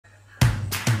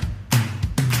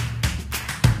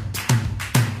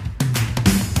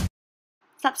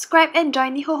subscribe and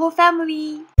join the HOHO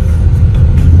family.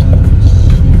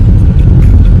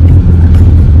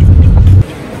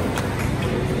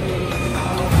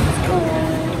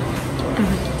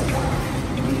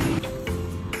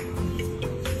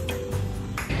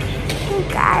 Hey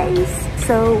guys,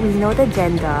 so we know the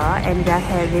gender and we are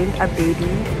having a baby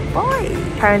boy.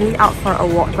 Currently out for a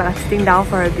walk, but I'm sitting down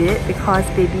for a bit because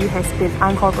baby has been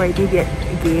uncooperative yet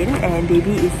again, and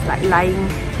baby is like lying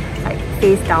like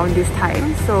face down this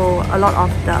time, so a lot of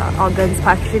the organs,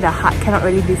 especially the heart, cannot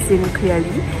really be seen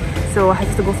clearly. So I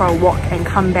have to go for a walk and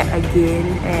come back again,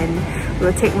 and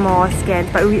we'll take more scans,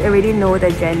 but we already know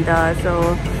the gender,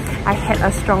 so I had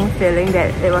a strong feeling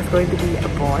that it was going to be a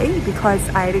boy because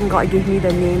I think God gave me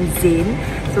the name Zane,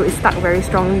 so it stuck very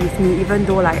strongly with me, even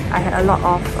though like I had a lot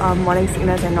of morning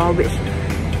sickness and all, which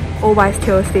all wise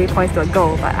tales say points to a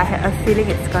girl, but I had a feeling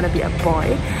it's gonna be a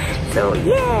boy. So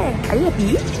yeah, are you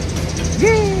happy?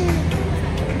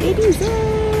 Yeah! Baby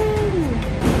Zane!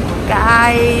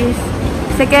 Guys,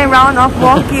 second round of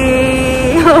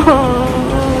walking!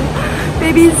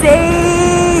 Baby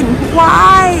Zane!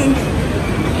 Why?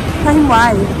 Tell him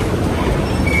why.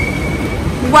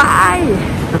 Why?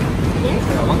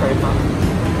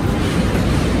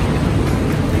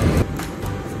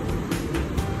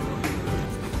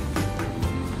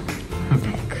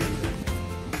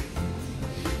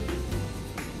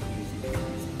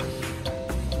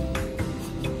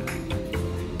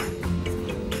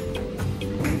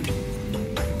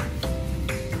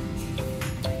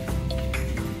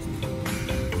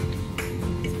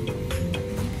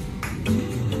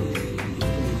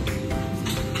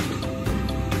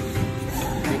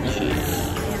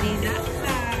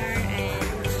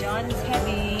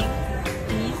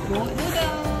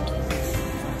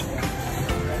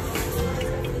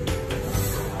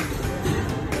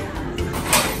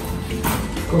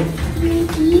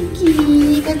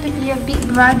 Kiki, got to be a big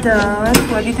brother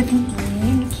for little Kiki.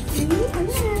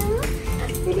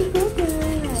 Very good.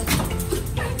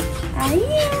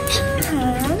 Ayah,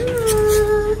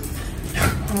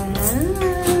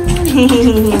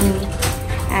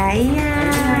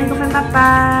 Ayah, come on, Papa.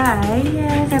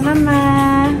 Ayah, say Mama.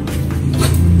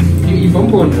 You eat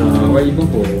bonbon now. Why eat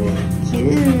bonbon?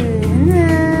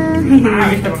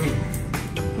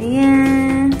 Yeah.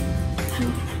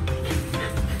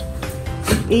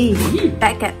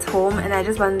 Back at home, and I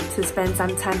just wanted to spend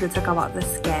some time to talk about the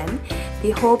scan.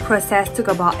 The whole process took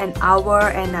about an hour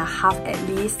and a half at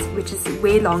least, which is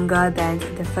way longer than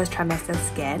the first trimester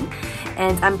scan.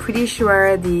 And I'm pretty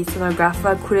sure the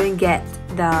sonographer couldn't get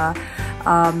the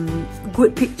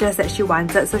good pictures that she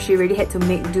wanted, so she really had to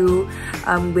make do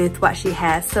with what she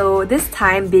has. So this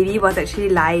time baby was actually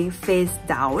lying face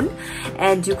down,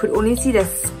 and you could only see the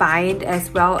spine as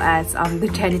well as the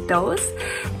genitals,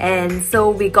 and so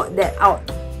we got that out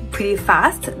pretty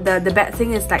fast. The bad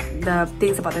thing is like the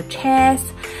things about the chest,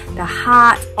 the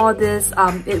heart, all this,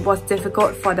 it was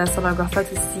difficult for the sonographer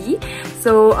to see.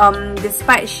 So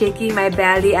despite shaking my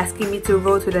belly, asking me to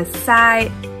roll to the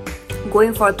side,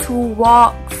 going for 2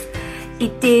 walks,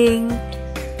 eating,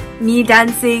 me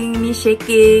dancing, me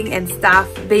shaking and stuff,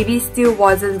 baby still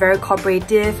wasn't very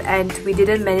cooperative, and we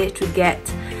didn't manage to get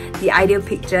the ideal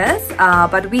pictures,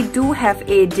 but we do have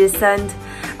a decent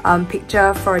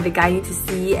picture for the gynae to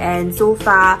see, and so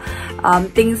far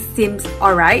things seems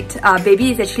alright.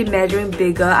 Baby is actually measuring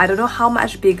bigger. I don't know how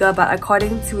much bigger, but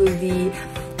according to the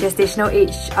gestational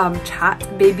age chart,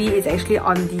 baby is actually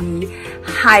on the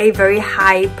very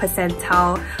high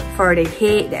percentile for the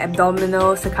head, the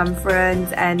abdominal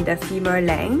circumference and the femur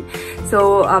length.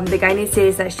 So the gynae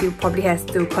says that she probably has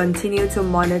to continue to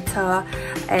monitor,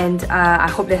 and I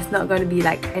hope there's not going to be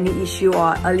like any issue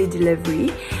or early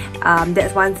delivery.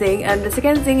 That's one thing. And the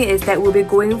second thing is that we'll be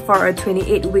going for a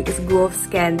 28 weeks growth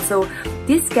scan. So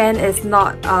this scan is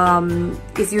not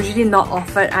is usually not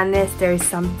offered unless there is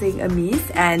something amiss,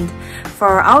 and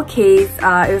for our case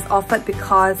it was offered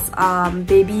because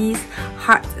baby's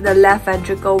heart, the left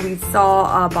ventricle, we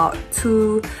saw about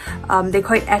 2 they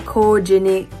call it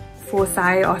echogenic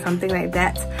foci or something like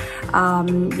that.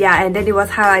 Yeah, and then it was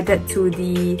highlighted to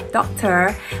the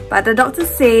doctor, but the doctor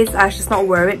says she's not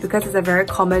worried because it's a very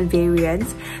common variant.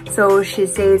 So she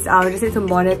says we just need to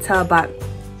monitor, but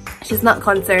she's not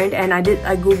concerned. And I did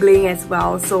a googling as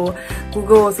well, so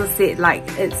Google also said like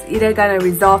it's either gonna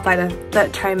resolve by the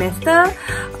 3rd trimester,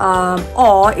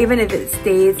 or even if it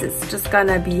stays, it's just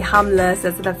gonna be harmless,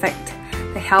 doesn't affect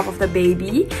the health of the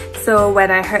baby. So when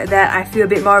I heard that, I feel a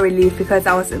bit more relief because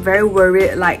I was very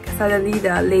worried. Like suddenly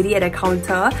the lady at the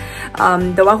counter,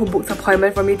 the one who booked the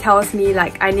appointment for me, tells me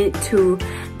like I need to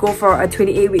go for a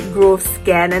 28-week growth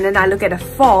scan, and then I look at the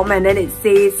form and then it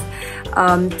says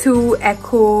 2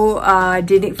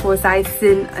 echogenic foci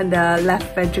seen in the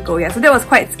left ventricle. Yeah, so that was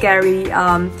quite scary,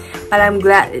 but I'm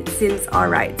glad it seems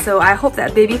alright. So I hope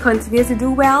that baby continues to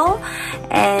do well,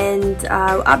 and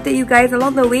I'll update you guys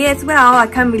along the way as well. I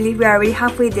can't believe we're already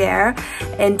halfway there,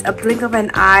 and a blink of an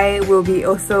eye will be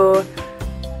also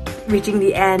reaching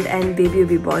the end and baby will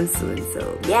be born soon.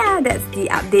 So yeah, that's the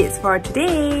updates for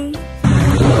today.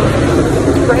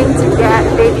 Going to get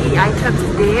baby items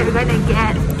today. We're gonna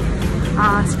get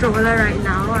a stroller right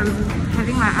now. I'm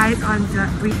having my eyes on the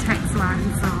Britex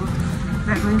one, so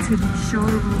we're going to the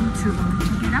showroom to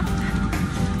pick it up.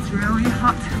 It's really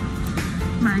hot.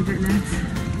 My goodness.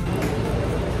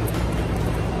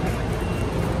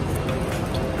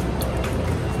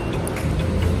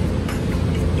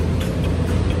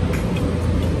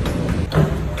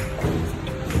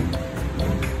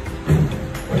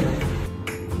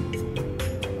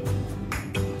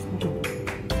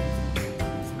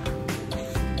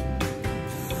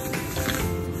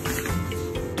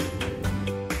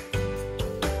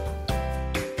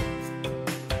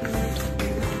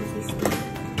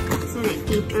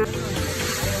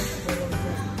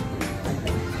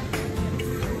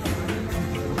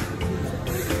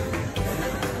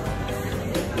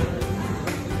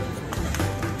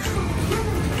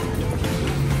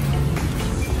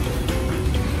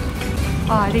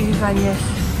 Oh, I think this one, yes.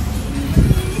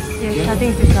 Yes, I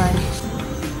think it's this one.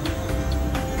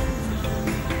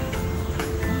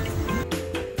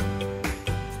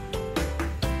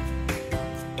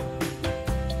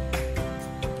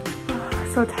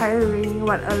 So tiring.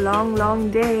 What a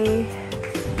long day.